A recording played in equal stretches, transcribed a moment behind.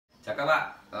Chào các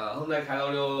bạn. Hôm nay Khang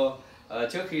Audio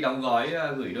trước khi đóng gói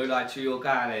gửi đôi loa TrioK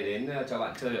này đến cho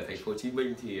bạn chơi ở thành phố Hồ Chí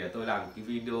Minh thì tôi làm cái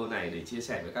video này để chia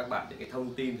sẻ với các bạn những cái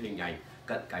thông tin, hình ảnh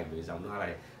cận cảnh về dòng loa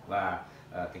này và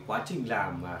cái quá trình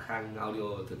làm mà Khang Audio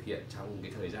thực hiện trong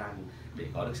cái thời gian để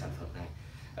có được sản phẩm này.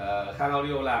 Khang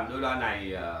Audio làm đôi loa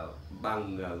này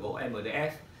bằng gỗ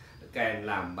MDF, kèn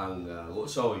làm bằng gỗ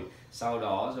sồi, sau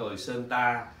đó rồi sơn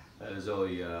ta,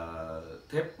 rồi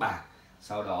thếp bạc,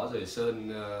 sau đó rồi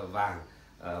sơn vàng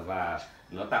và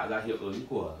nó tạo ra hiệu ứng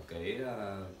của cái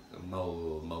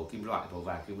màu kim loại, màu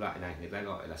vàng kim loại này người ta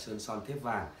gọi là sơn son thếp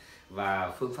vàng.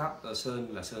 Và phương pháp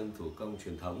sơn là sơn thủ công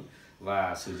truyền thống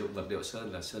và sử dụng vật liệu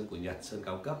sơn là sơn của Nhật, sơn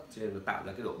cao cấp, cho nên nó tạo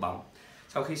ra cái độ bóng.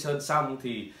 Sau khi sơn xong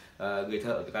thì người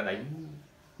thợ người ta đánh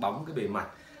bóng cái bề mặt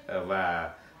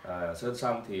và sơn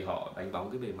xong thì họ đánh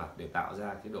bóng cái bề mặt để tạo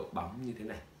ra cái độ bóng như thế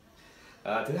này.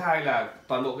 Thứ hai là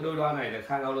toàn bộ cái đôi loa này là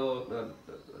Khang Audio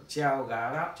treo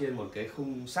gá ráp trên một cái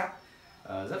khung sắt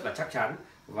rất là chắc chắn,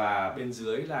 và bên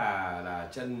dưới là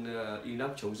chân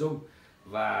inox chống rung.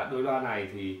 Và đôi loa này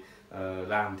thì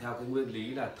làm theo cái nguyên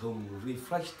lý là thùng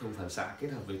REFLEX, thùng phản xạ kết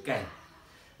hợp với kèn.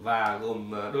 Và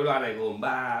đôi loa này gồm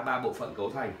ba bộ phận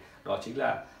cấu thành, đó chính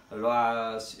là loa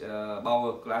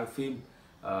Bauer Klangfilm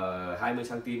 20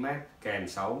 cm, kèn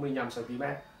 65 cm,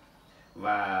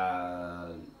 và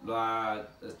loa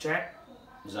chép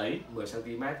giấy 10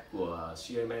 cm của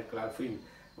Bauer Klangfilm,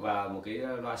 và một cái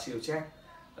loa siêu chép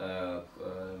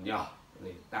nhỏ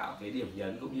để tạo cái điểm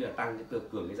nhấn cũng như là tăng cái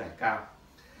cường cái giải cao.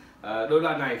 Đôi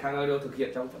loa này Khang Audio thực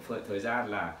hiện trong thời gian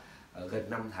là gần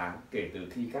 5 tháng, kể từ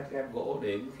khi cắt ghép gỗ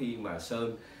đến khi mà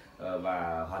sơn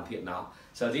và hoàn thiện nó.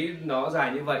 Sở dĩ nó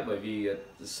dài như vậy bởi vì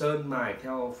sơn mài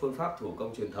theo phương pháp thủ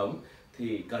công truyền thống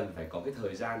thì cần phải có cái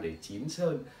thời gian để chín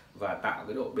sơn và tạo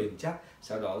cái độ bền chắc,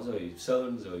 sau đó rồi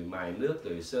sơn, rồi mài nước,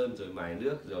 rồi sơn, rồi mài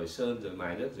nước, rồi sơn, rồi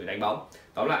mài nước, rồi đánh bóng.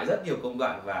 Tóm lại rất nhiều công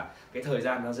đoạn và cái thời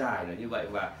gian nó dài là như vậy.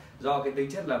 Và do cái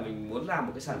tính chất là mình muốn làm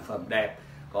một cái sản phẩm đẹp,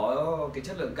 có cái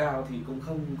chất lượng cao thì cũng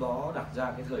không có đặt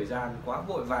ra cái thời gian quá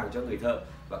vội vàng cho người thợ,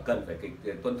 và cần phải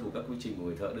tuân thủ các quy trình của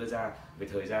người thợ đưa ra về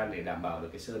thời gian để đảm bảo được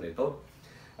cái sơn này tốt.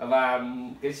 Và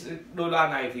cái đôi loa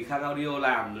này thì Khang Audio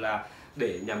làm là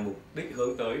để nhằm mục đích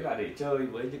hướng tới là để chơi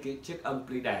với những cái chiếc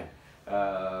ampli đèn.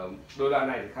 Đôi loa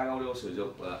này thì Khang Audio sử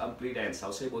dụng ampli đèn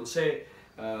 6C4C,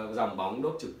 dòng bóng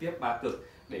đốt trực tiếp 3 cực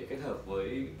để kết hợp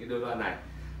với cái đôi loa này.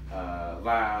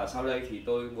 Và sau đây thì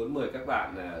tôi muốn mời các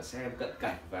bạn xem cận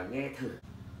cảnh và nghe thử.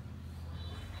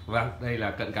 Vâng, đây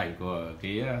là cận cảnh của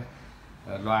cái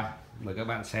loa, mời các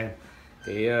bạn xem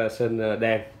cái sơn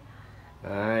đen.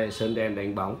 Đấy, sơn đen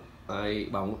đánh bóng. Đấy,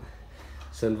 bóng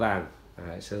sơn vàng.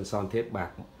 Đấy, sơn son thép bạc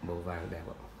màu vàng đẹp.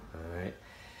 Đấy,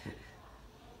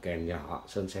 kèn nhỏ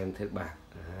sơn sen thép bạc.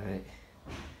 Đấy,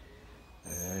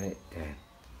 đấy, kèn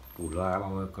củ loa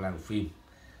Bauer Klangfilm.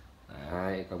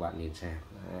 Đấy, các bạn nhìn xem.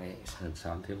 Đấy, sơn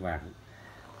son thép vàng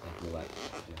đẹp như vậy.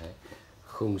 Đấy,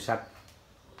 khung sắt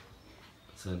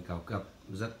sơn cao cấp,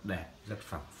 rất đẹp, rất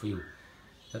phẳng phiu,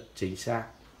 rất chính xác.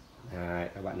 Đấy,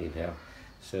 các bạn nhìn thấy không?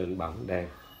 Sơn bóng đen.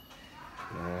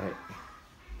 Đấy.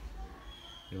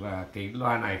 Và cái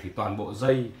loa này thì toàn bộ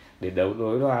dây để đấu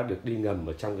nối loa được đi ngầm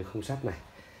ở trong cái khung sắt này,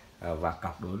 và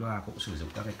cọc đối loa cũng sử dụng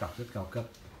các cái cọc rất cao cấp.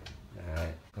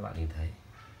 Đấy, các bạn nhìn thấy.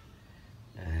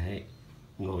 Đấy,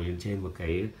 ngồi lên trên một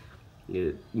cái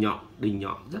nhọn, đinh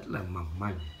nhọn rất là mỏng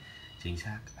manh, chính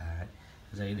xác. Đấy,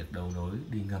 dây được đấu nối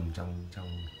đi ngầm trong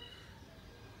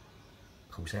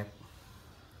khung sắt.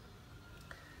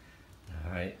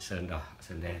 Đấy, sơn đỏ,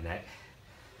 sơn đen đấy.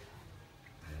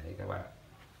 Đấy các bạn.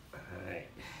 Đấy.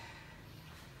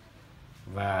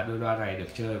 Và đôi loa này được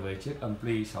chơi với chiếc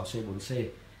ampli 6C4C.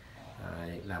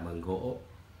 Đấy, làm bằng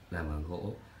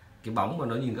gỗ, cái bóng mà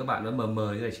nó nhìn các bạn nó mờ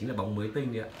mờ như này chính là bóng mới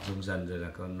tinh đấy ạ. Dùng dần rồi là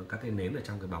còn các cái nến ở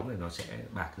trong cái bóng này nó sẽ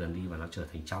bạc dần đi và nó trở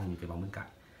thành trong như cái bóng bên cạnh.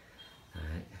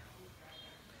 Đấy.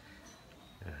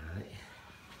 Đấy.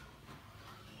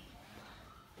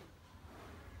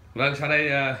 Vâng, sau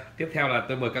đây tiếp theo là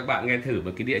tôi mời các bạn nghe thử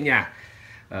một cái đĩa nhạc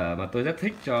mà tôi rất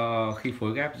thích cho khi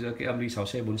phối ghép giữa cái ampli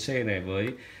 6C4C này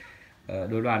với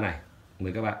đôi loa này.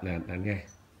 Mời các bạn đón nghe.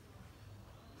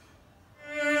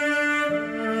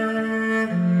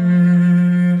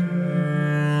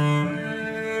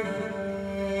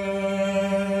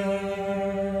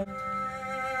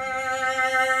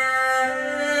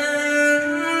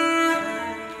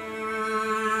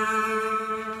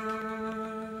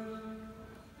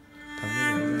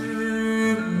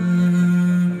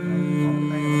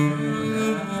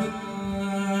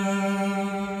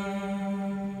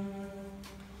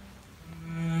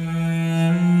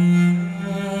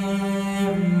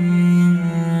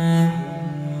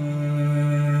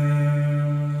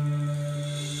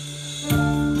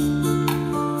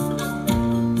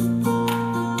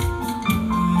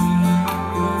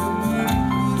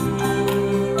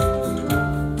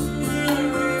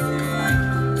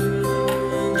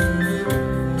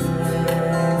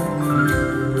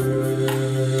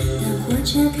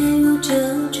 这个有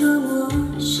着着陌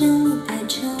生的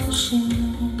城市，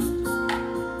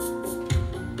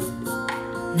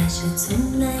那是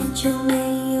从来就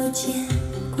没有见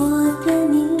过的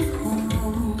霓虹。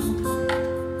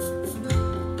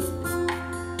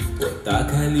打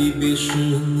开离别时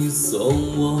你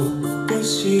送我的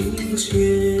信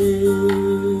件，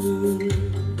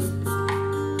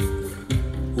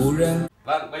忽然。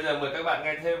 Vâng, bây giờ mời các bạn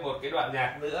nghe thêm một cái đoạn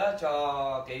nhạc nữa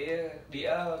cho cái đĩa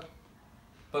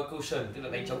percussion, tức là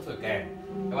đánh trống thổi kèn.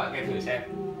 Các bạn nghe thử xem,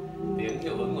 tiếng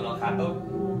hiệu ứng của nó khá tốt.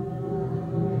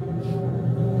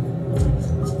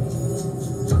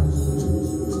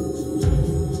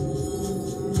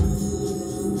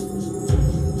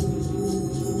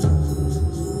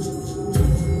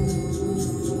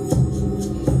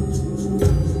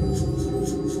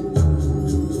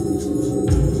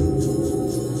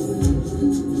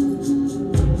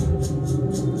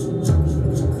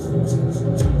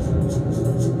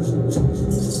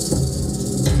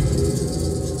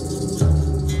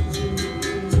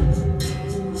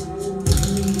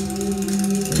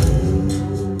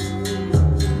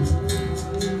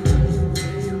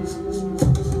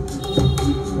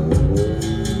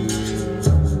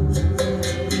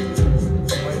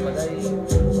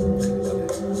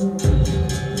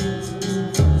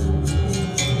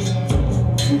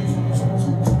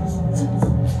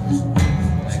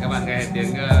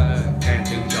 Tiếng kèn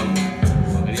tiếng trống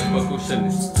của cái đĩa percussion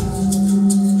này.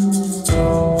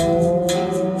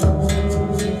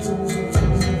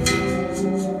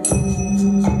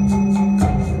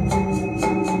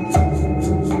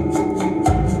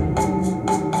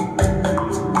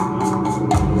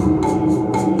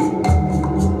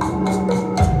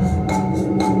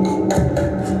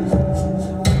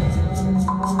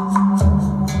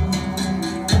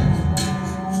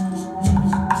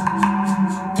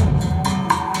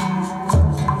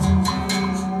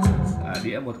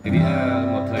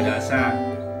 Một thời đã xa.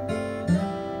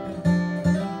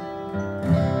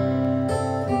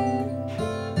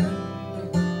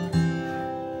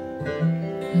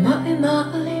 Mãi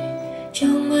mãi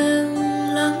trong em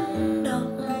lắng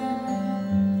đọng,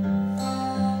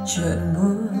 chuyện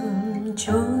buồn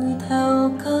trôi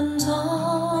theo cơn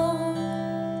gió.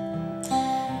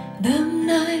 Đêm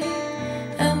nay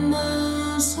em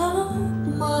mơ giấc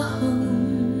mơ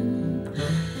hồng,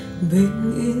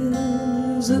 bình yên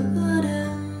giữa đêm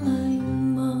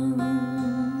mênh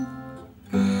mông.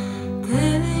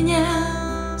 Thế nhé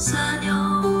xa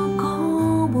nhau có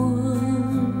buồn,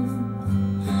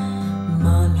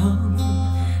 mà lòng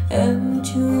em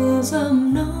chưa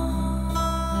dám nói.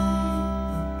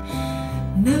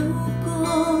 Nếu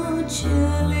có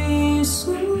chia ly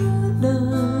suốt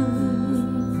đời,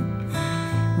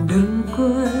 đừng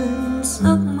quên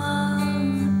giấc mơ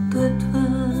tuyệt vời.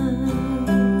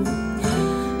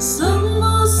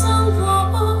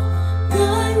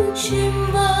 Chim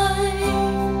bay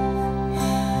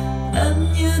em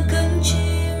như cánh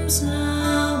chim ra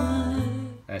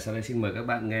bay. Sau đây xin mời các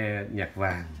bạn nghe nhạc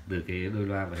vàng từ cái đôi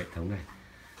loa và hệ thống này.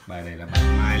 Bài này là bài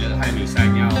Mai lỡ hai mình xa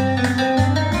nhau.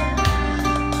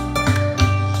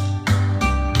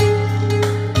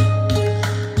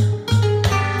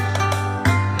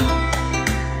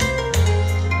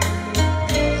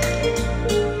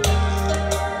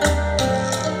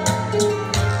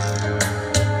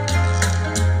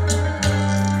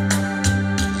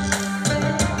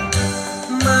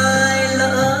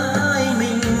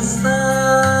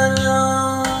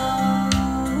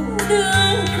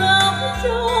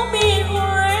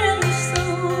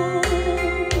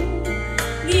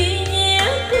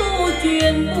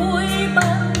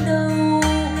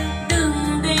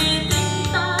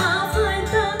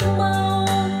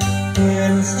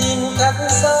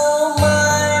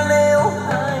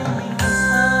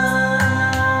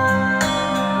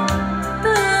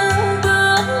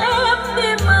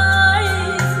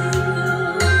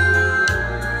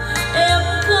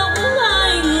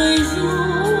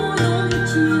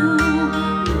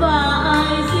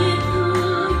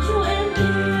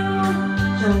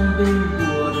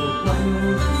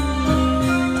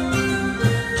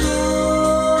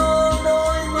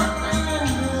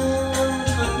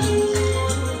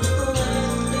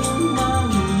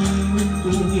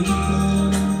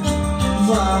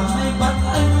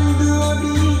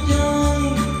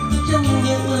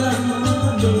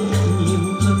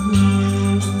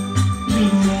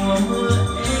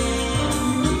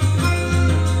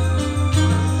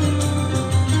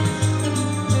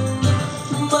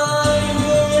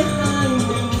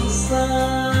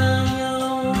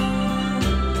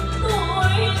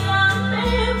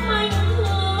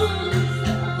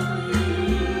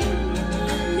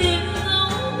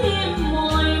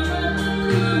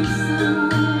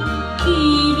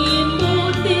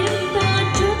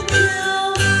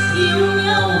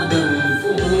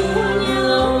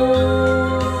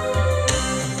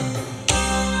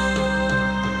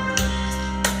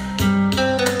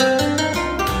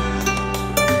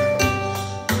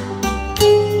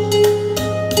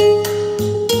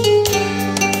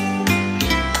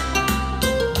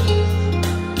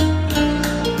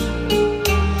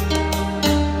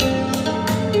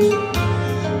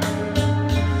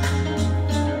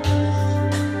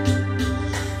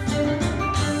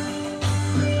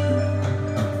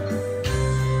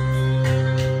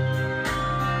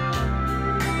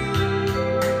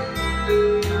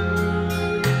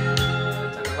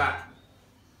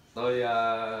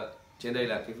 Trên đây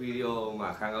là cái video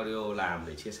mà Khang Audio làm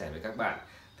để chia sẻ với các bạn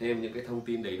thêm những cái thông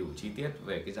tin đầy đủ chi tiết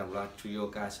về cái dòng loa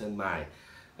TrioK Sơn Mài.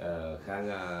 Khang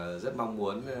rất mong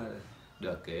muốn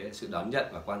được cái sự đón nhận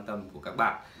và quan tâm của các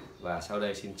bạn. Và sau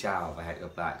đây xin chào và hẹn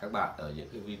gặp lại các bạn ở những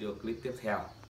cái video clip tiếp theo.